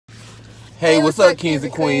Hey, what's up, kings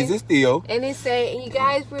and queens? It's Theo. And it's Say, and you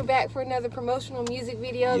guys, we're back for another promotional music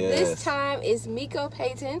video. Yes. This time is Miko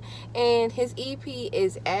Payton, and his EP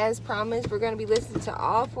is As Promised. We're going to be listening to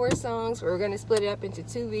all 4 songs. We're going to split it up into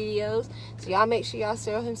 2 videos. So y'all make sure y'all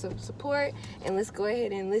show him some support, and let's go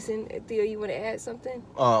ahead and listen. Theo, you want to add something?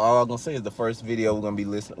 All I'm going to say is the first video we're going to be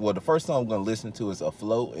listening, well, the first song we're going to listen to is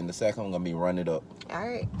Afloat, and the second one going to be Run It Up. All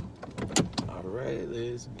right. All right,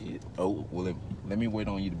 let's get, oh, well, let me wait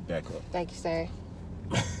on you to back up. Thank you, sir.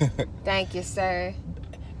 Thank you, sir.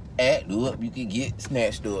 Add up, you can get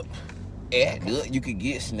snatched up. Add up, you can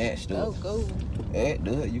get snatched up. Go. Add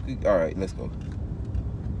up, you can, all right, let's go.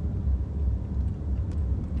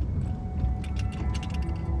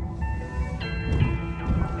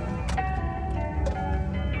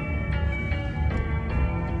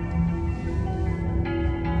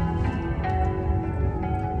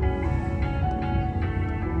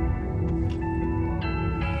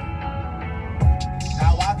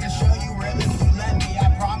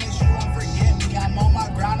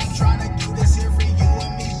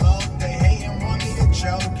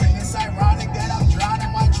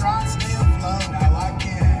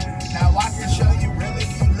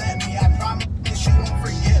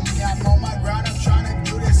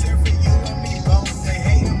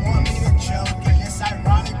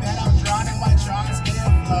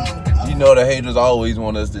 You know the haters always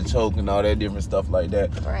want us to choke and all that different stuff like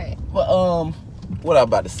that. Right. But what I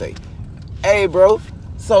about to say? Hey, bro.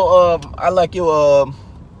 So I like your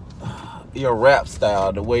rap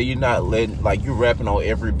style, the way you're not letting, like, you rapping on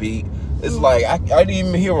every beat. It's like I didn't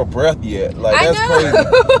even hear a breath yet. Like, that's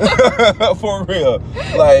crazy. For real.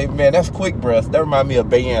 Like, man, that's quick breaths. That remind me of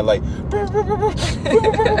band. Like,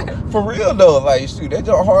 for real though. Like, shoot, that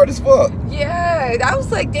joint hard as fuck. Yeah, I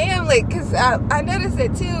was like, damn, like, cause I noticed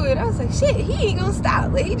it too, and I was like, shit, he ain't gonna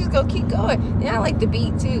stop. Like, he just gonna keep going. And I like the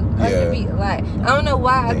beat too. I like the beat a lot. I don't know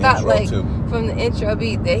why I thought like from the intro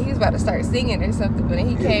beat that he was about to start singing or something, but then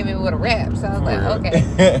he came in with a rap. So I was like,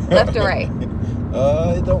 okay, left or right.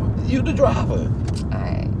 You the driver.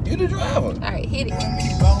 Alright. You the driver. Alright, hit it.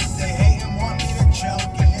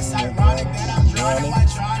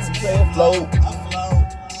 Stay afloat.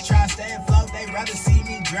 Try to stay afloat, they rather see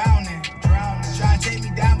me drowning. Try to take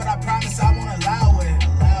me down, but I promise I won't allow it.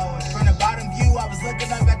 From the bottom view, I was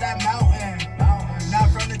looking up at that mountain. Now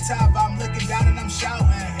from the top, I'm looking down and I'm shouting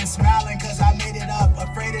and smiling cause I made it up.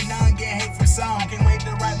 Afraid of none, getting hate from some. Can't wait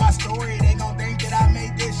to write my story, they gon' think that I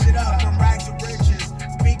made this shit up. From rags to riches,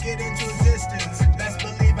 speak it into existence. Best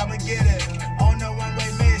believe I'ma get it on a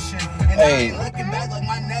one-way mission. And I ain't looking back like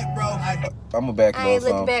my neck broke. I'ma back it up. I ain't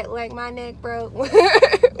looking back like my neck broke.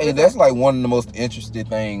 Hey, that's like one of the most interesting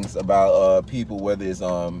things about people, whether it's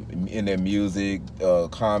in their music,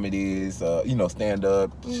 comedies, you know,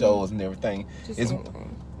 stand-up shows and everything.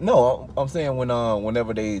 No, I'm saying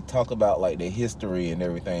whenever they talk about like their history and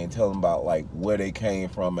everything, tell them about like where they came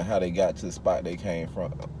from and how they got to the spot they came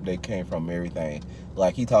from. Everything.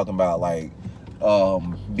 Like he talking about like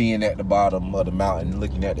being at the bottom of the mountain,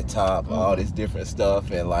 looking at the top, all this different stuff,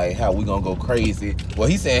 and like how we gonna go crazy. Well,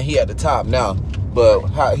 he's saying he at the top now, but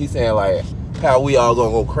how he's saying like how we all gonna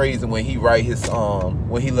go crazy when he write his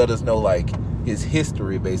when he let us know like his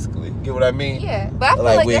history, basically. Get what I mean? Yeah, but I feel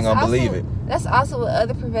like we ain't gonna believe it. That's also with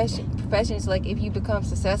other professions, like if you become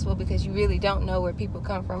successful because you really don't know where people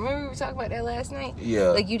come from. Remember we were talking about that last night? Yeah.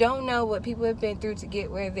 Like you don't know what people have been through to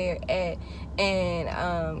get where they're at, and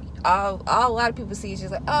a lot of people see is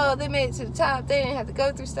just like, oh, they made it to the top, they didn't have to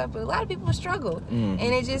go through stuff, but a lot of people struggle, and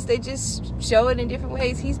they just show it in different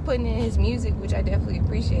ways. He's putting in his music, which I definitely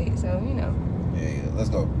appreciate. So you know. Yeah, let's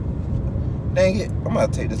go. Dang it, I'm gonna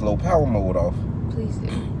take this low power mode off. Please do.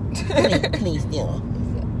 Please do.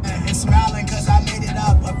 And smiling cause I made it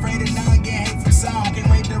up. Afraid of none, get hate from some. Can't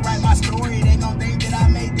wait to write my story, they gon' think that I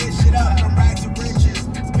made this shit up. From rags to riches,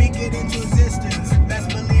 speak it into existence. Best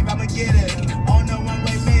believe I'ma get it on a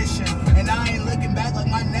one-way mission. And I ain't looking back like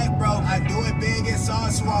my neck broke. I do it big and so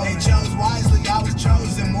swole. They chose wisely, I was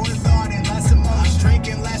chosen. More thought and less emotion.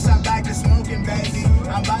 Drinking less, I'm back to smoking, baby.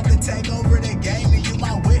 I'm about to take over the game, and you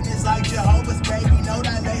my witness like Jehovah's, baby. Know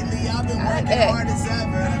that lately I've been working hard as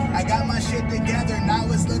ever. I got my shit together, now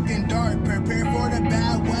it's looking dark. Prepare for the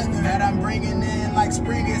bad weather that I'm bringing in like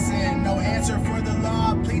spring is in. No answer for the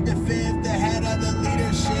law, plead the fifth, the head of the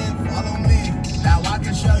leadership. Follow me, now I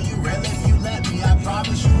can show you real if you let me. I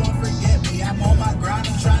promise you won't forget me. I'm on my grind,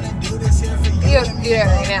 I'm trying to do this here for you. You have to do that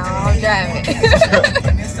right now, I'm driving.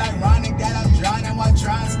 And it's ironic that I'm drowning while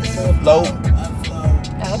trying to stay afloat.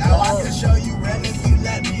 Now I can show you real if you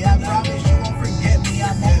let me. I promise you won't forget me.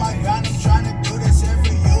 I'm on my grind, I'm trying to do this here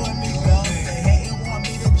for you and me, girl. They hate and want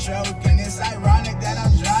me to choke, and it's ironic that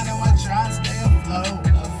I'm drowning while trying to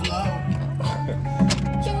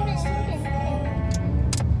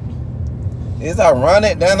It's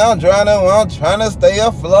ironic that I'm drowning while I'm trying to stay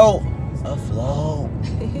afloat.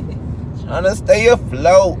 Trying to stay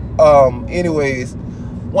afloat. Anyways,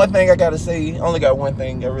 one thing I gotta say, only got one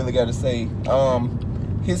thing I really gotta say.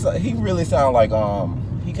 He really sound like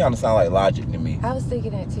he kind of sound like Logic to me. I was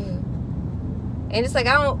thinking that too. And it's like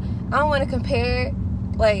I don't want to compare,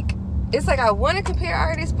 like, it's like I want to compare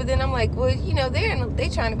artists, but then I'm like, well, you know, they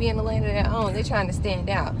trying to be in the lane of their own. They're trying to stand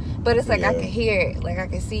out. But it's like I can hear it, like I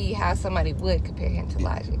can see how somebody would compare him to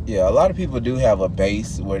Logic. Yeah, a lot of people do have a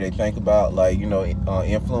base where they think about, like, you know,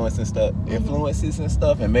 influences and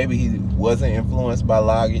stuff, and maybe he wasn't influenced by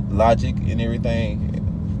Logic and everything,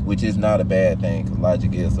 which is not a bad thing, because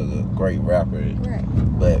Logic is a great rapper.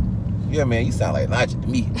 Right. But yeah, man, you sound like Logic to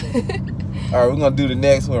me. All right, we're gonna do the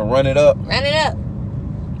next one. Run It Up. Run It Up.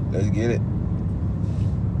 Let's get it.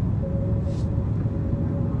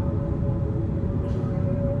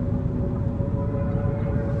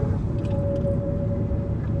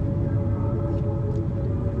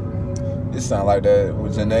 It sound like that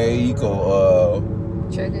with Janae Eco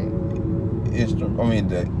Trigger.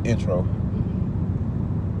 The intro.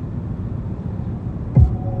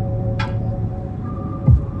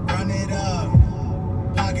 Run it up.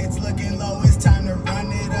 Pockets looking low, it's time to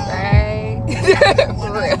run it up. Right.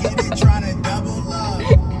 When I get it, trying to double up.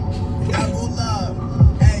 Double up.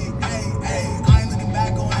 Hey, hey, hey, I ain't looking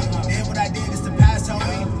back on it. Did what I did, it's the past,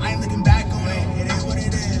 homie. I ain't looking back on it. It is what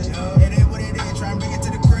it is. It is what it is. Try and bring it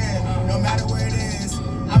to the crib. No matter where it is.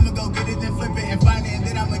 I'ma go get it, then flip it and find it, and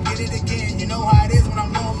then I'ma get it again. You know how it is when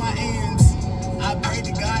I'm low on my ends. I prayed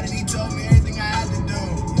to God and he told me everything I had to do.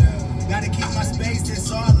 Gotta keep my space,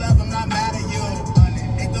 it's all love, I'm not mad at you.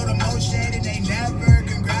 They throw the most shade and they never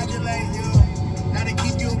congratulate you. Now they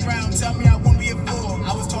keep you around, tell me I won't be a fool.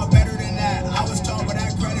 I was taught better than that. I was taught what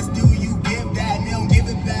that credit's due. You give that and they don't give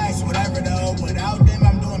it back. So whatever though, without them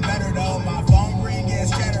I'm doing better though. My phone ring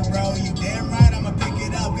gets cheddar, bro. You damn right I'ma pick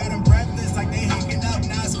it up. Got them breathless like they hinking up.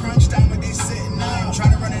 Now it's crunch time but they sitting up. I'm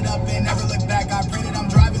trying to run it up and never look back. I pray that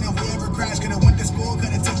I'm driving if we ever crash. Could've went to school,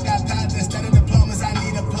 could've took that path. Instead of diplomas I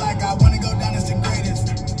need a plaque. I wanna go down as the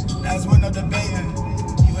greatest. That's what no debating.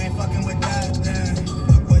 You ain't fucking with that then.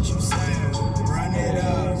 Look what you saying. Run it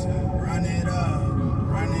up. Run it up.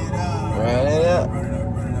 Run it up. Run it up. Run it up,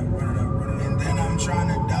 run it up, run it up, run it up. And then I'm trying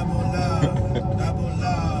to double up. Double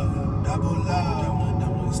up. Double up.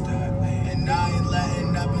 Double step. And I ain't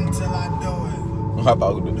letting up until I do it. I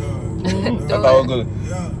thought we Do good.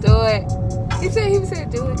 Do it. He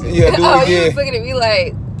said do it. Yeah, do it oh, again. you was looking at me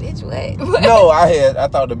like, bitch, what? No, I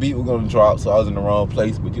thought the beat was gonna drop, so I was in the wrong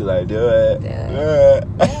place. But you like, do it.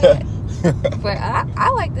 But I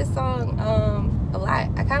like this song a lot.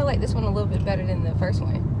 I kind of like this one a little bit better than the first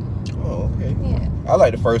one. Oh, okay. Yeah. I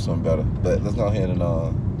like the first one better, but let's go ahead and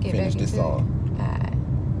Get finish back this into song.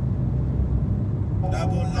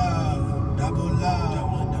 Double love, double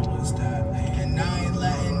step. And I ain't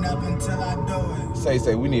letting up until I do it.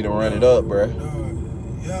 Say, we need to run it up, bruh.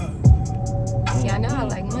 Yeah. Yeah, I know I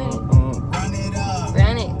like money. Run it up.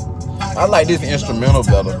 Run it. I like this instrumental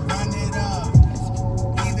better. Run it up.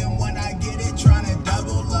 Even when I get it, trying to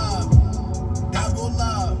double up. Double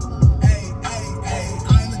up. Hey, hey, hey.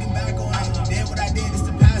 I ain't looking back on it. Did what I did, it's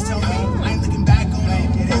the past, homie. I ain't looking back on it.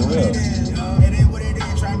 It is what it is. It is what it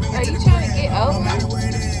is. Try and bring it to the trying to crib. get over? No matter where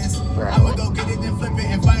it is. Bro, I'ma go get it, then flip it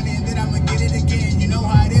and find it, and then I'ma get it again. You know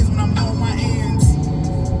how it is when I'm low on my ends.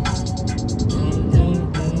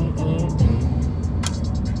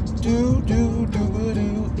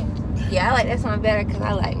 Yeah, I like that song better because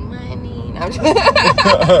I like money. No, I'm just-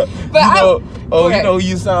 you know who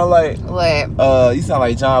you sound like? What? You sound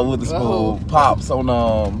like John Witherspoon Pops on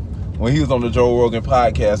when he was on the Joe Rogan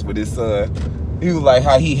podcast with his son. He was like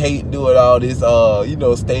how he hate doing all this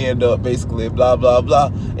stand up basically, blah blah blah.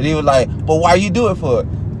 And he was like, but why you do it for?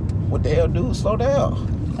 What the hell, dude? Slow down.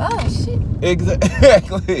 Oh shit.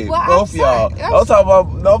 Exactly. Well, both y'all. I'm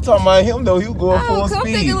talking about him though. He was going full speed. I'm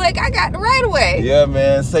thinking like I got the right away. Yeah,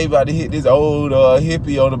 man. Say about to hit this old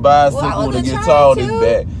hippie on the bicycle with a guitar on his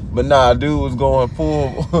back. But nah, dude was going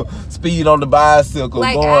full speed on the bicycle,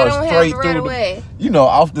 like, going straight through the,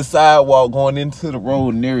 off the sidewalk, going into the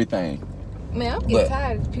road and everything. Man, I'm getting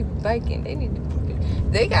tired of people biking.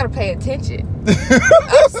 They gotta pay attention.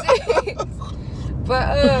 I'm serious.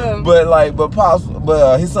 But Pops,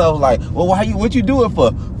 his son was like, well, what you do it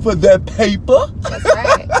for? For that paper? That's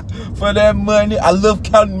right. For that money? I love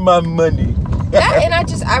counting my money. And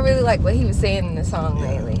I really like what he was saying in the song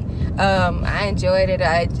lately. I enjoyed it.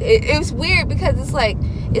 It was weird because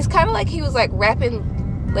it's kind of like he was like rapping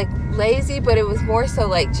like lazy, but it was more so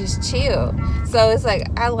like just chill. So it's like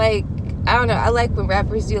I like I don't know. I like when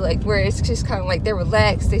rappers do like where it's just kind of like they're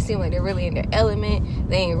relaxed. They seem like they're really in their element.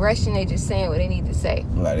 They ain't rushing. They just saying what they need to say.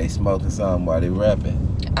 Like they smoking something while they rapping.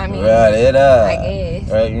 I mean, right it up. I guess.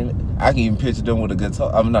 Right. I can even picture them with a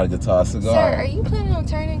guitar. I'm not a guitar, cigar. Sir, are you planning on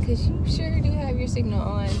turning? Because you sure do have your signal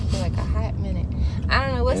on for like a hot minute. I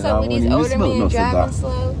don't know what's up with these older men driving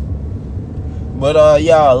slow. But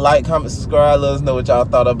y'all like, comment, subscribe. Let us know what y'all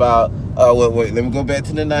thought about. Wait. Let me go back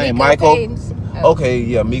to the name. Miko. Oh. Okay,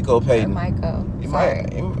 yeah, Miko Payton. Miko. Sorry.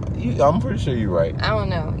 I'm pretty sure you're right. I don't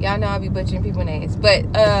know. Y'all know I be butchering people's names. But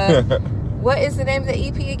what is the name of the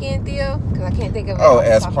EP again, Theo? Because I can't think of it. Oh,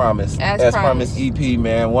 As Promised. As Promised EP,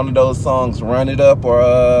 man. One of those songs, Run It Up or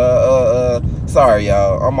sorry,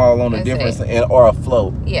 y'all. I'm all on the difference or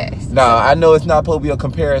Afloat. Yes. Now, I know it's not supposed to be a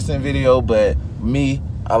comparison video, but me,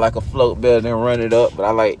 I like Afloat better than Run It Up, but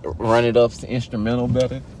I like Run It Up's instrumental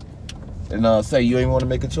better. And say you ain't want to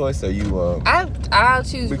make a choice, or you I'll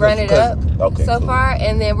choose Run It Up so far,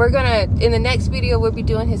 and then we're gonna in the next video we'll be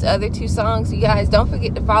doing his other 2 songs. You guys don't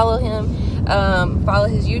forget to follow him, follow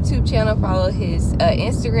his YouTube channel, follow his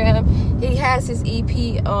Instagram. He has his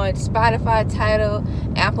EP on Spotify, Tidal,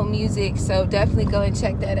 Apple Music, so definitely go and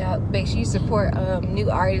check that out. Make sure you support new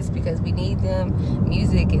artists because we need them.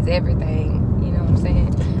 Music is everything, you know what I'm saying?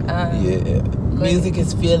 Yeah. Music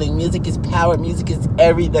is feeling, music is power, music is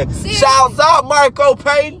everything. Shouts out, Miko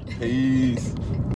Payton. Peace.